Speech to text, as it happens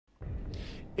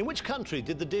In which country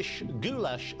did the dish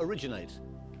goulash originate?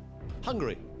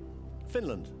 Hungary,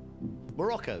 Finland,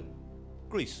 Morocco,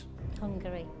 Greece.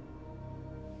 Hungary.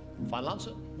 Final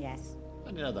answer? Yes.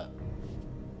 How do you know that?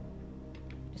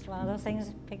 Just one of those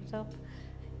things picked up.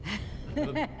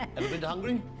 Ever been to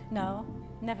Hungary? No,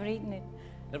 never eaten it.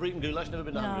 Never eaten goulash, never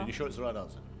been to Hungary. You sure it's the right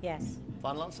answer? Yes.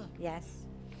 Final answer? Yes.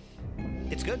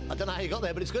 It's good. I don't know how you got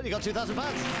there, but it's good. You got £2,000.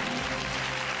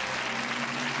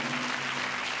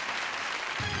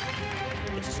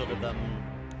 It's a sort of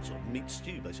meat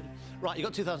stew, basically. Right, you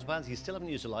got £2,000. You still haven't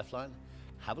used a lifeline.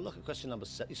 Have a look at question number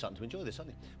 7. You're starting to enjoy this,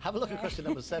 aren't you? Have a look at question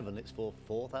number 7. It's for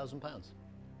 £4,000.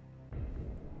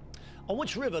 On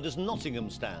which river does Nottingham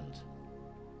stand?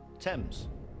 Thames,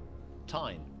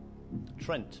 Tyne,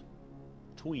 Trent,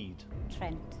 Tweed.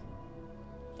 Trent.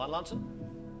 Final answer?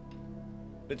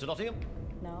 Been to Nottingham?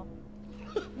 No.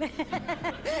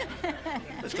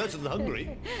 It's closer than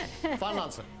Hungary. Final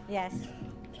answer? Yes.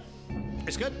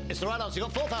 It's good. It's the right answer. You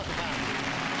got £4,000.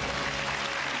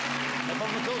 No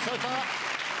problem at all so far.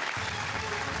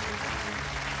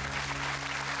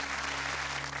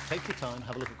 Take your time.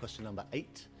 Have a look at question number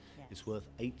 8. Yes. It's worth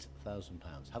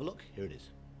 £8,000. Have a look. Here it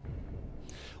is.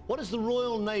 What is the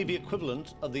Royal Navy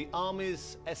equivalent of the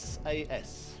Army's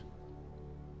SAS?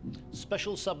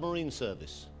 Special Submarine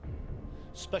Service,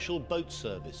 Special Boat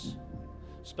Service,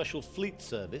 Special Fleet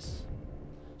Service,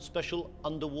 Special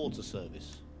Underwater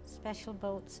Service. Special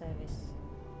Boat Service.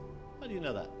 How do you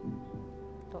know that?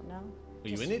 Don't know. Are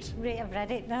you in it? I've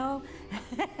read it, no.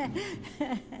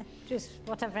 Just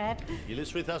what I've read. You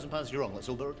lose £3,000, you're wrong. That's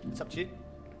all there. It's up to you.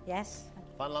 Yes.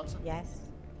 Final answer? Yes.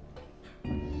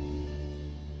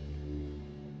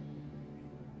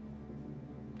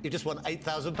 You just won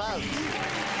 £8,000.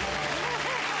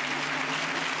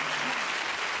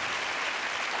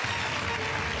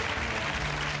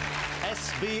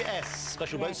 SBS,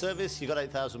 Special Boat Service, you got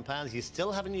 £8,000. You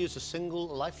still haven't used a single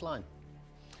lifeline.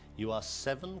 You are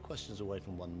 7 questions away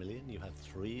from 1 million. You have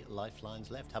 3 lifelines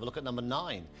left. Have a look at number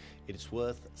 9. It is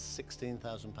worth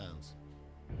 £16,000.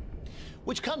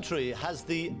 Which country has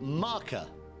the marker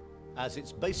as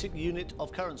its basic unit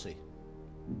of currency?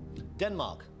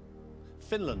 Denmark,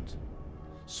 Finland,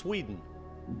 Sweden,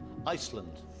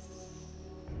 Iceland.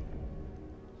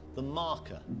 The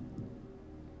marker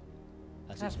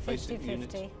as its basic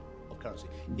unit of currency.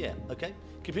 Yeah, OK.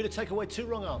 Computer, take away 2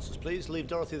 wrong answers, please. Leave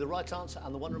Dorothy the right answer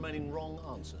and the 1 remaining wrong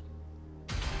answer.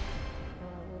 Oh, it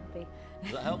would be.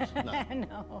 Does that help? No.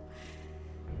 No.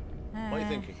 What are you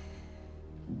thinking?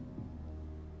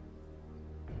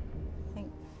 I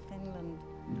think Finland.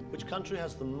 Which country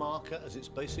has the marker as its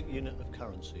basic unit of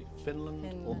currency?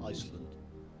 Finland or Iceland?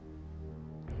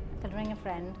 Could ring a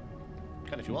friend.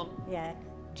 Can if you want. Yeah.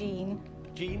 Jean.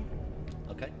 Jean?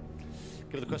 OK.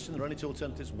 Give her the question. There are only 2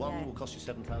 alternatives. One will cost you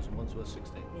 7,000, one's worth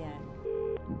 16. Yeah.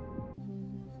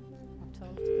 I'm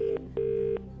told to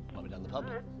begin. Might be down the pub.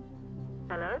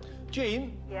 Hello?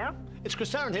 Jean? Yeah? It's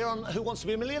Chris Tarrant here on Who Wants to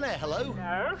Be a Millionaire. Hello?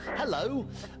 Hello? Hello.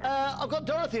 I've got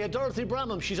Dorothy here, Dorothy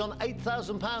Bramham. She's on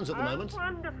 £8,000 at the moment.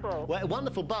 Wonderful. Well,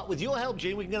 wonderful, but with your help,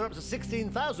 Jean, we can get her up to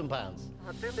 £16,000.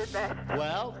 I'll do my best.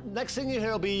 Well, next thing you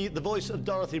hear will be the voice of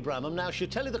Dorothy Bramham. Now, she'll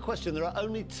tell you the question. There are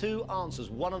only 2 answers.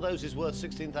 One of those is worth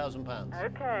 £16,000.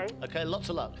 OK. OK, lots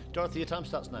of luck. Dorothy, your time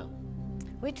starts now.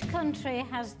 Which country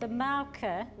has the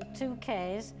marker, with 2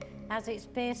 Ks, as its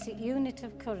basic unit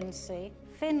of currency?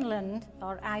 Finland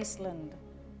or Iceland?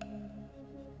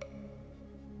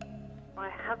 I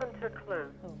haven't a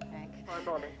clue. Oh, heck. I'm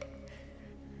honest.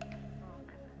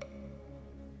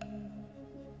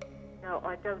 No,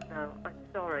 I don't know. I'm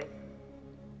sorry.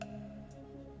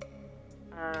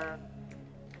 I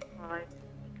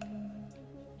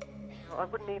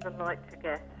wouldn't even like to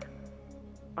guess.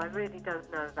 I really don't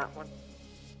know that one.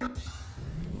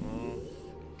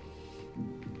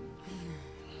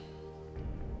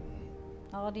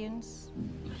 Audience?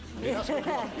 Yeah,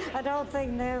 I don't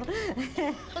think they'll...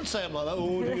 Don't say it like that,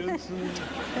 audience.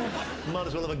 Might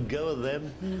as well have a go at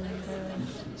them.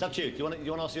 It's up to you. Do you want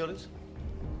to ask the audience?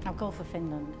 I'll go for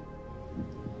Finland.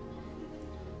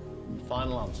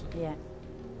 Final answer. Yeah.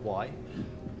 Why?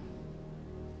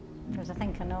 Because I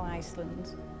think I know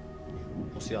Iceland.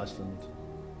 What's the Iceland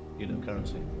unit of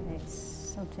currency? It's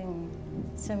something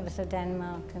similar to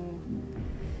Denmark and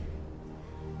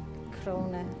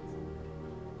krona.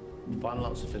 Final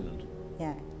answer, Finland.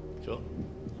 Yeah. Sure?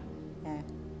 Yeah.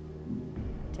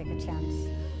 Take a chance.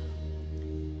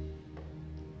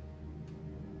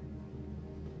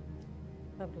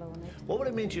 I've blown it. What would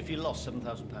it mean to you if you lost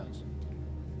 £7,000?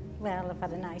 Well, I've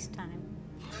had a nice time.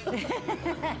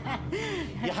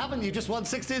 You haven't, you just won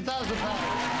 £16,000. And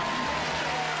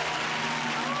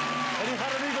you've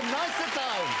had an even nicer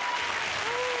time.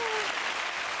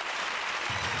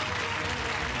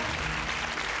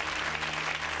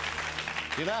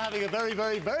 You're now having a very,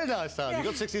 very, very nice time. You've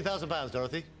got £16,000,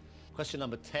 Dorothy. Question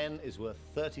number 10 is worth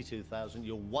 £32,000.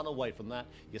 You're one away from that.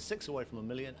 You're 6 away from £1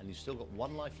 million, and you've still got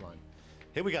one lifeline.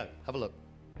 Here we go. Have a look.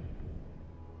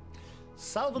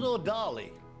 Salvador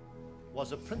Dali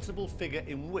was a principal figure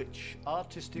in which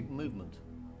artistic movement?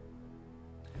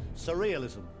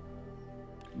 Surrealism,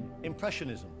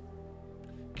 Impressionism,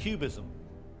 Cubism,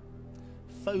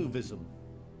 Fauvism.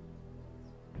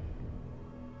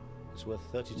 It's worth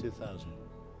 £32,000.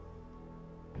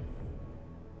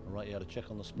 All right, you had a check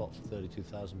on the spot for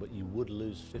 £32,000, but you would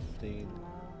lose 15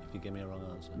 if you give me a wrong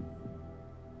answer.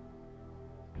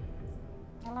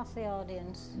 I'll ask the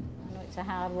audience. I know it's a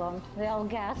hard one. They all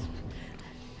gasp.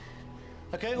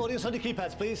 Okay, audience, on your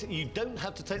keypads, please. You don't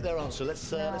have to take their answer. Let's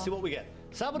see what we get.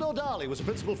 Salvador Dali was a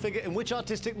principal figure in which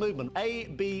artistic movement? A,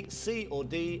 B, C, or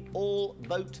D? All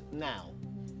vote now.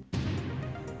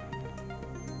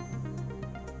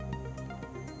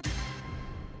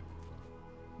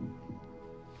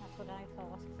 That's what I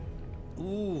thought.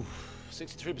 Ooh,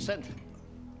 63%.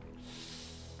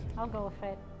 I'll go for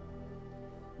it.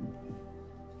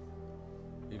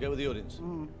 You go with the audience.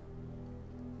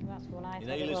 That's what I thought. You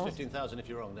know you lose 15,000 if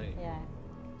you're wrong, don't you? Yeah.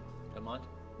 Don't mind?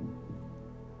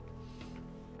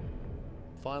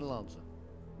 Final answer.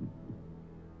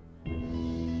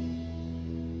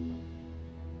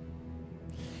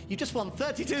 You just won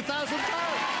 £32,000!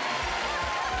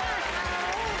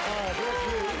 Oh, bless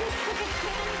you.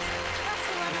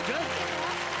 Good.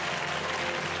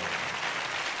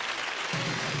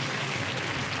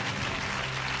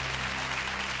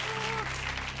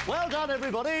 Well done,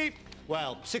 everybody.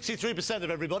 Well, 63%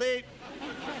 of everybody.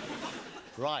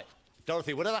 Right.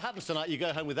 Dorothy, whatever happens tonight, you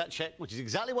go home with that cheque, which is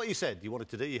exactly what you said you wanted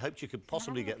to do. You hoped you could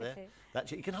possibly get there. That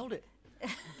cheque, you can hold it.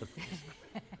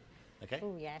 Okay?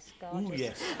 Oh, yes, gorgeous. Oh,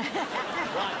 yes.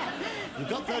 Right. You've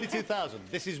got 32,000.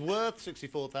 This is worth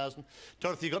 64,000.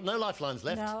 Dorothy, you've got no lifelines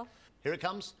left. No. Here it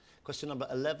comes. Question number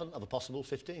 11 of a possible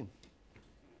 15.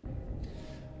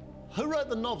 Who wrote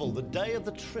the novel The Day of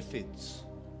the Triffids?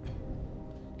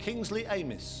 Kingsley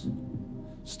Amis,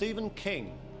 Stephen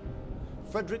King,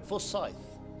 Frederick Forsyth,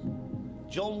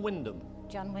 John Wyndham.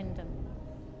 John Wyndham.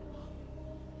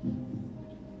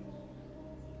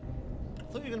 I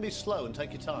thought you were going to be slow and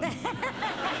take your time.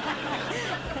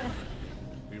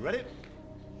 Are you ready?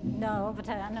 No, but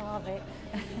I know of it.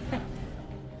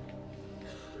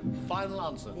 Final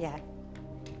answer. Yeah.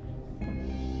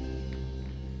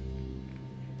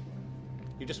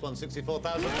 You just won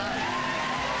 £64,000.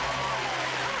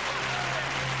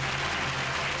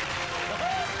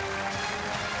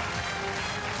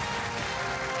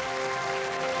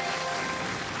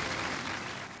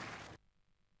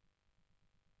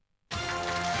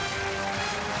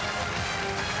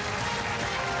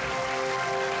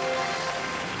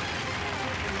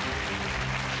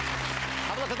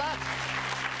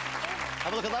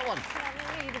 Have a look at that one.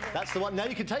 That's the one. Now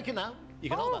you can take it now. You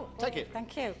can hold that. Take it.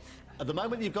 Thank you. At the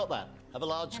moment you've got that. Have a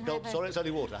large gulp. Sorry, it's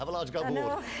only water. Have a large gulp of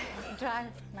water. Drive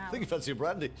now. I think you fancy a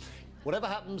brandy. Whatever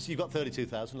happens, you've got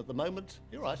 32,000. At the moment,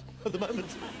 you're right. At the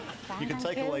moment, you can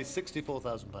take away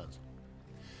 £64,000.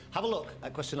 Have a look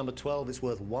at question number 12. It's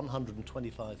worth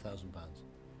 £125,000.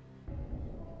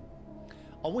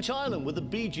 On which island were the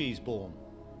Bee Gees born?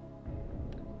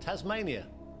 Tasmania,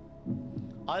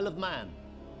 Isle of Man,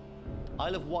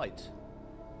 Isle of Wight,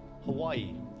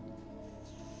 Hawaii.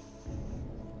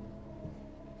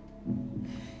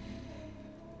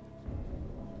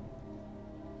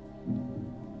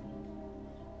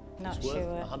 Not it's sure.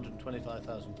 worth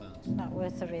 £125,000. Not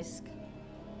worth the risk.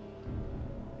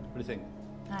 What do you think?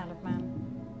 Isle of Man.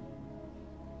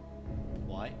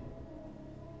 Why?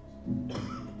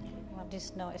 Well,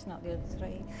 just know it's not the other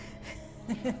three.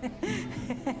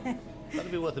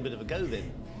 That'd be worth a bit of a go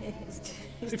then.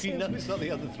 It's if you know it's not the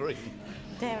other three.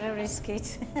 Dare I risk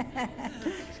it?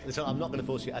 Listen, I'm not going to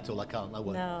force you at all. I can't. I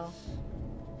won't. No.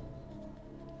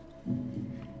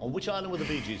 On which island were the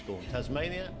Bee Gees born?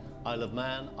 Tasmania, Isle of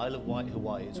Man, Isle of Wight,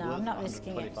 Hawaii. It's No, worth I'm not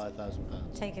risking it.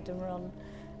 £125,000. Take it and run.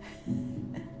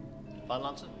 Final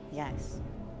answer? Yes.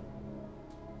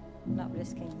 I'm not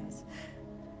risking this.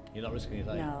 You're not risking it,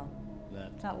 are you? No. No.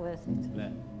 It's not worth it.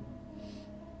 No.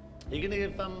 Are you going to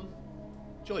give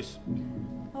Joyce?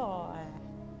 Oh,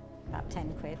 about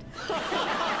 10 quid.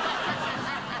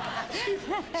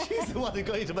 She's the one who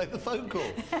got you to make the phone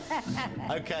call.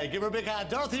 OK, give her a big hand.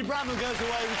 Dorothy Bramham goes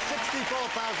away with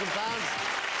 £64,000.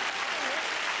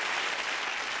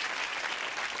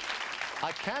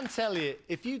 I can tell you,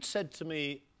 if you'd said to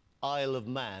me Isle of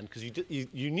Man, because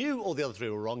you knew all the other three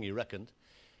were wrong, you reckoned,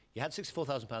 you had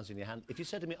 £64,000 in your hand. If you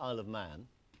said to me Isle of Man,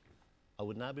 I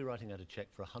would now be writing out a cheque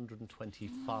for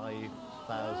 £125,000.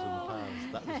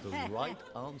 That was the right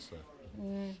answer.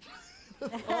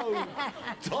 Oh,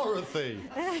 Dorothy.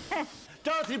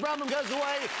 Dorothy Bramham goes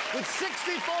away with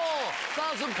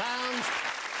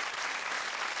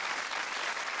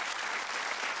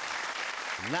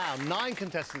 £64,000. Now, 9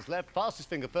 contestants left. Fastest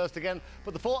finger first again.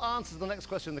 Put the 4 answers to the next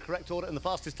question in the correct order in the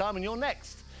fastest time, and you're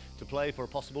next to play for a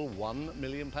possible £1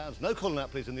 million. No calling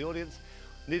out, please, in the audience.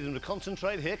 Need them to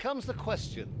concentrate. Here comes the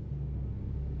question.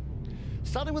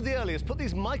 Starting with the earliest, put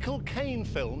these Michael Caine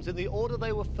films in the order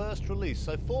they were first released.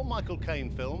 So 4 Michael Caine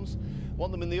films.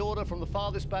 Want them in the order from the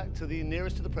farthest back to the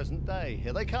nearest to the present day.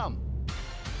 Here they come.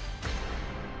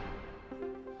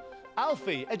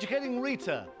 Alfie, Educating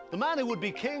Rita. The Man Who Would Be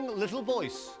King, Little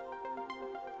Voice.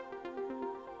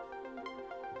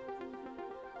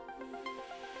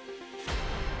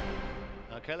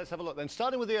 OK, let's have a look then.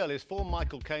 Starting with the earliest 4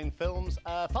 Michael Caine films.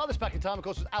 Farthest back in time, of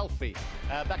course, was Alfie,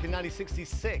 back in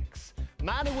 1966.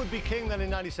 Man Who Would Be King, then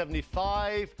in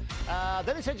 1975.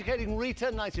 Then it's Educating Rita,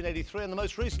 1983. And the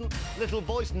most recent, Little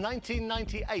Voice,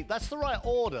 1998. That's the right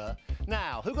order.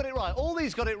 Now, who got it right? All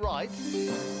these got it right.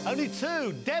 Only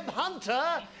 2. Deb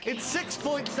Hunter, in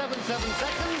 6.77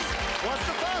 seconds, was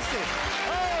the fastest.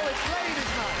 Oh, it's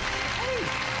ladies' night. Hey,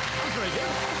 that was very good.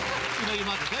 You know your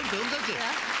Michael Caine films, don't you?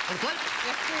 Yeah. Want to play?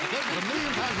 Yes, please. OK, well, £1 million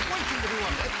waiting to be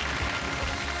won, Deb.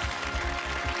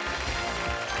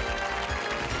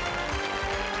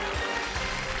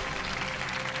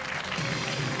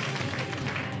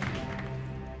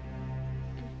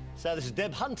 So this is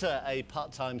Deb Hunter, a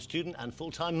part-time student and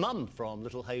full-time mum from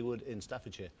Little Haywood in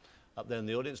Staffordshire. Up there in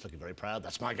the audience, looking very proud.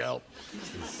 That's my girl.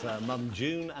 It's mum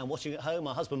June, and watching at home,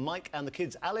 my husband Mike and the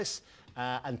kids Alice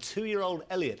and 2-year-old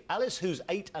Elliot. Alice, who's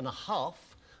 8½,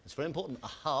 it's very important, a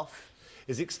half,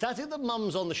 is ecstatic that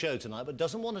mum's on the show tonight, but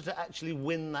doesn't want her to actually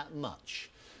win that much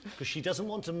because she doesn't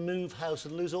want to move house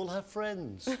and lose all her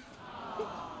friends.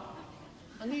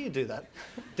 I knew you'd do that.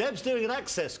 Deb's doing an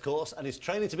access course and is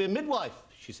training to be a midwife.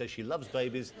 She says she loves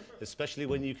babies, especially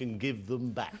when you can give them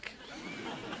back. I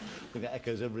think that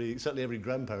echoes certainly every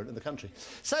grandparent in the country.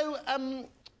 So,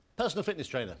 personal fitness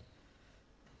trainer,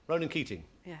 Ronan Keating.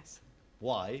 Yes.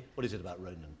 Why? What is it about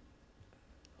Ronan?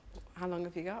 How long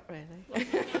have you got, really?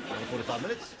 45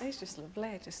 minutes. He's just lovely.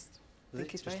 I just think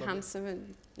he's very handsome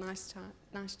and nice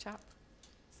chap.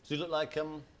 Does he look like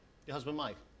your husband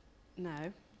Mike?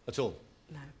 No. At all?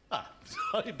 No. Ah,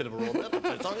 sorry, a bit of a raw there, I'm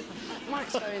so sorry.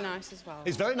 Mike's very nice as well.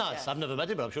 He's very nice. Yeah. I've never met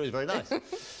him, but I'm sure he's very nice.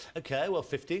 OK, well,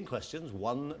 15 questions,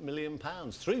 £1 million.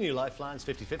 3 new lifelines,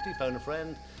 50-50, phone a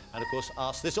friend, and, of course,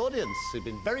 ask this audience, who've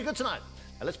been very good tonight.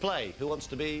 Now, let's play Who Wants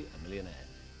to Be a Millionaire?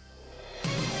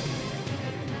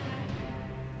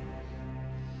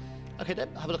 OK,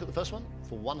 Deb, have a look at the first one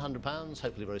for £100,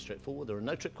 hopefully very straightforward. There are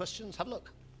no trick questions. Have a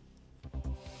look.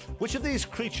 Which of these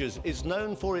creatures is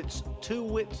known for its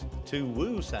two-wit,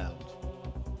 two-woo sound?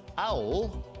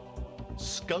 Owl,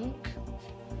 skunk,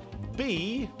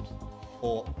 bee,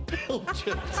 or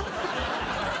pilchard?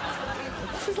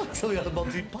 This is like something out of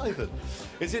Monty Python.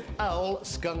 Is it owl,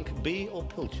 skunk, bee, or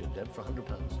pilchard, Deb, for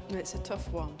 £100? It's a tough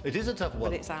one. It is a tough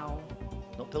one. But it's owl.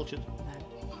 Not pilchard?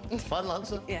 No. Final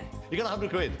answer? Yeah. You got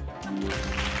 £100.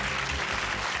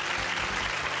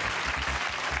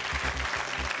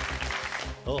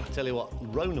 Oh, I tell you what,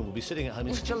 Ronan will be sitting at home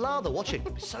in such a lather watching.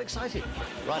 It's so exciting.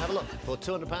 Right, have a look. For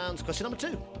 £200, question number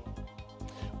 2.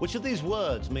 Which of these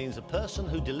words means a person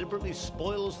who deliberately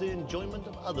spoils the enjoyment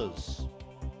of others?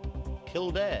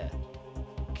 Kildare,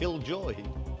 Killjoy,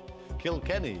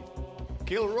 Kilkenny,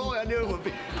 Kilroy, I knew it would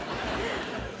be.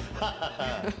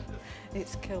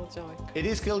 It's Killjoy. It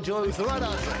is Killjoy, it's the right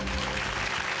answer.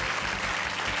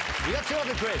 You got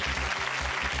 £200.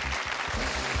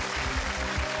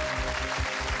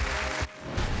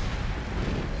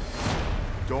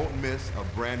 Don't miss a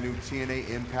brand new TNA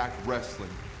Impact Wrestling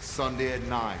Sunday at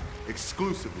 9,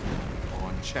 exclusively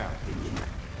on Channel.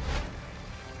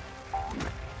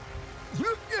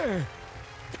 Yeah.